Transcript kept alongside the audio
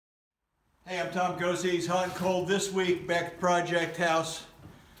Hey, I'm Tom Gozzi. It's hot and cold this week back at Project House.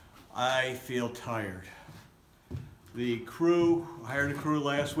 I feel tired. The crew, I hired a crew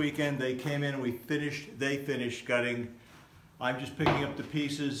last weekend. They came in and they finished gutting. I'm just picking up the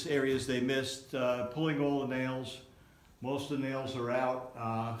pieces, areas they missed, pulling all the nails. Most of the nails are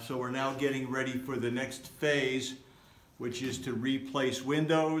out. So we're now getting ready for the next phase, which is to replace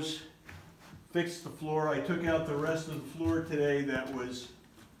windows, fix the floor. I took out the rest of the floor today that was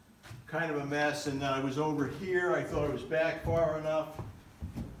kind of a mess, and I was over here. I thought it was back far enough,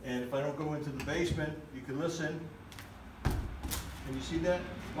 and if I don't go into the basement, you can listen. Can you see that?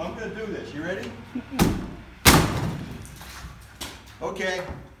 Well, I'm going to do this. You ready? Okay.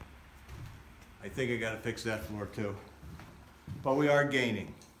 I think I got to fix that floor too, but we are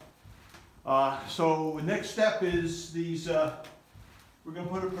gaining. So the next step is these. We're going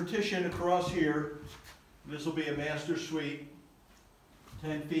to put a partition across here. This will be a master suite.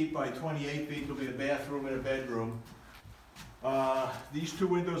 10 feet by 28 feet, there'll be a bathroom and a bedroom. These two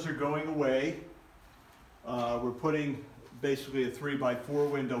windows are going away. We're putting basically a 3x4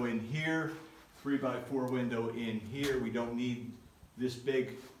 window in here, 3x4 window in here. We don't need this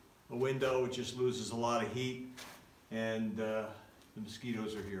big a window, it just loses a lot of heat, and the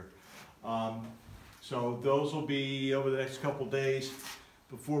mosquitoes are here. So those will be over the next couple days.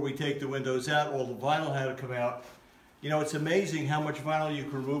 Before we take the windows out, all the vinyl had to come out. You know, it's amazing how much vinyl you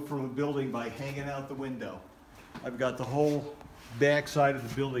can remove from a building by hanging out the window. I've got the whole back side of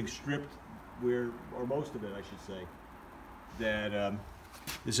the building stripped, or most of it I should say, that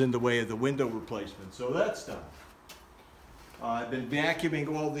is in the way of the window replacement. So that's done. I've been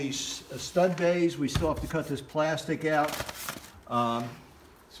vacuuming all these stud bays. We still have to cut this plastic out.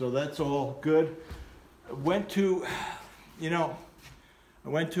 So that's all good. I went to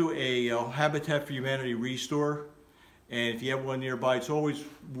a Habitat for Humanity restore. And if you have one nearby, it's always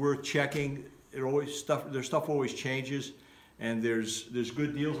worth checking. Their stuff always changes, and there's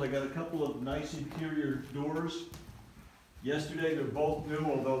good deals. I got a couple of nice interior doors. Yesterday, they're both new,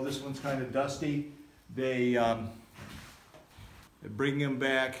 although this one's kind of dusty. They're bringing them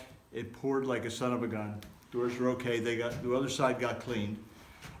back. It poured like a son of a gun. Doors are okay. The other side got cleaned.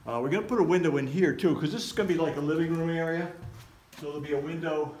 We're gonna put a window in here too, because this is gonna be like a living room area. So there'll be a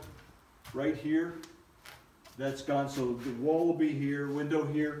window right here. That's gone, so the wall will be here, window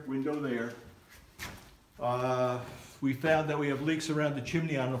there. We found that we have leaks around the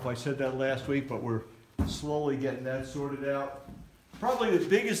chimney. I don't know if I said that last week, but we're slowly getting that sorted out. Probably the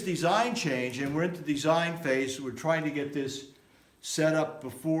biggest design change, and we're into design phase, we're trying to get this set up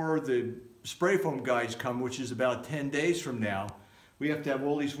before the spray foam guys come, which is about 10 days from now. We have to have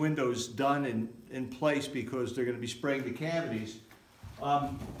all these windows done in place because they're going to be spraying the cavities.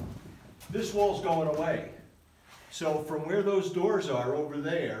 This wall's going away. So from where those doors are over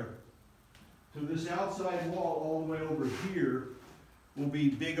there to this outside wall all the way over here will be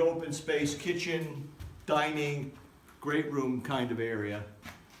big open space, kitchen, dining, great room kind of area.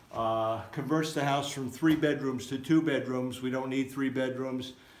 Converts the house from 3 bedrooms to 2 bedrooms. We don't need 3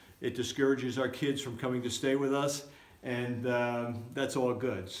 bedrooms. It discourages our kids from coming to stay with us, and that's all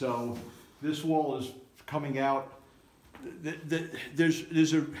good. So this wall is coming out.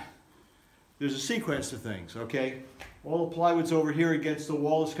 There's a sequence to things, okay? All the plywood's over here against the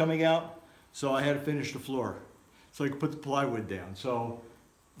wall is coming out, so I had to finish the floor so I could put the plywood down. So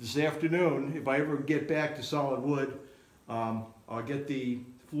this afternoon, if I ever get back to solid wood, I'll get the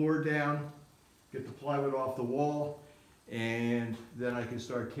floor down, get the plywood off the wall, and then I can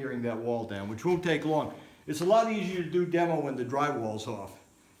start tearing that wall down, which won't take long. It's a lot easier to do demo when the drywall's off,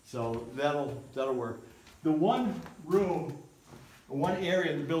 so that'll work. The one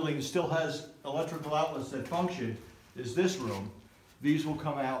area in the building that still has electrical outlets that function is this room. These will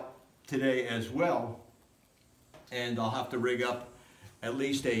come out today as well, and I'll have to rig up at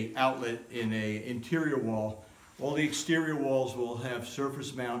least an outlet in an interior wall. All the exterior walls will have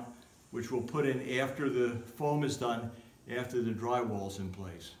surface mount, which we'll put in after the foam is done, after the drywall's in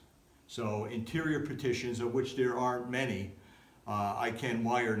place. So interior partitions, of which there aren't many, I can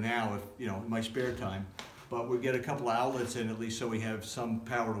wire now in my spare time. But we'll get a couple of outlets in at least so we have some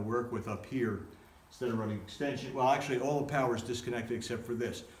power to work with up here instead of running extension. Well, actually all the power is disconnected except for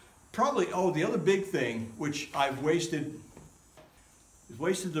this. Probably, the other big thing, which I've wasted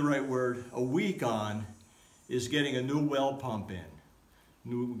the right word, a week on, is getting a new well pump in.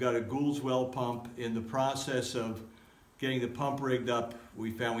 We've got a Gould's well pump. In the process of getting the pump rigged up,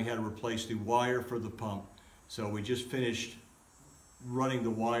 we found we had to replace the wire for the pump. So we just finished running the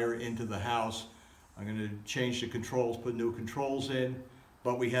wire into the house. I'm going to change the controls, put new controls in,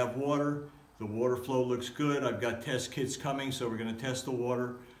 but we have water. The water flow looks good. I've got test kits coming, so we're going to test the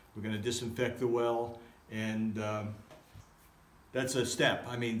water. We're going to disinfect the well, and that's a step.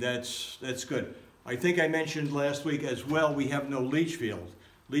 I mean, that's good. I think I mentioned last week as well, we have no leach field.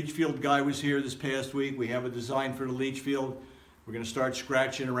 Leach field guy was here this past week. We have a design for the leach field. We're going to start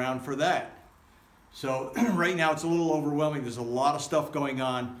scratching around for that. So right now it's a little overwhelming. There's a lot of stuff going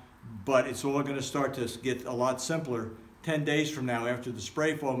on, but it's all going to start to get a lot simpler. 10 days from now, after the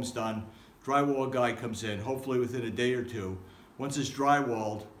spray foam's done, drywall guy comes in, hopefully within a day or two. Once it's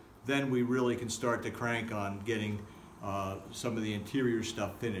drywalled, then we really can start to crank on getting some of the interior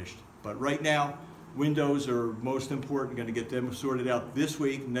stuff finished. But right now, windows are most important. Going to get them sorted out this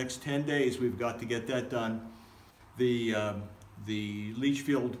week. Next 10 days, we've got to get that done. The leach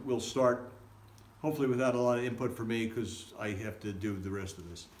field will start, hopefully without a lot of input for me, because I have to do the rest of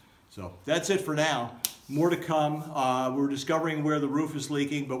this. So that's it for now. More to come. We're discovering where the roof is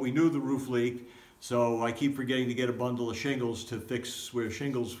leaking, but we knew the roof leaked. So I keep forgetting to get a bundle of shingles to fix where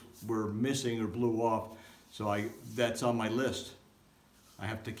shingles were missing or blew off. So that's on my list. I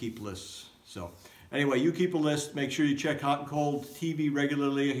have to keep lists. So anyway, you keep a list. Make sure you check Hot and Cold TV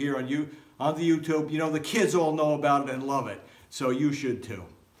regularly here on the YouTube. You know, the kids all know about it and love it. So you should too.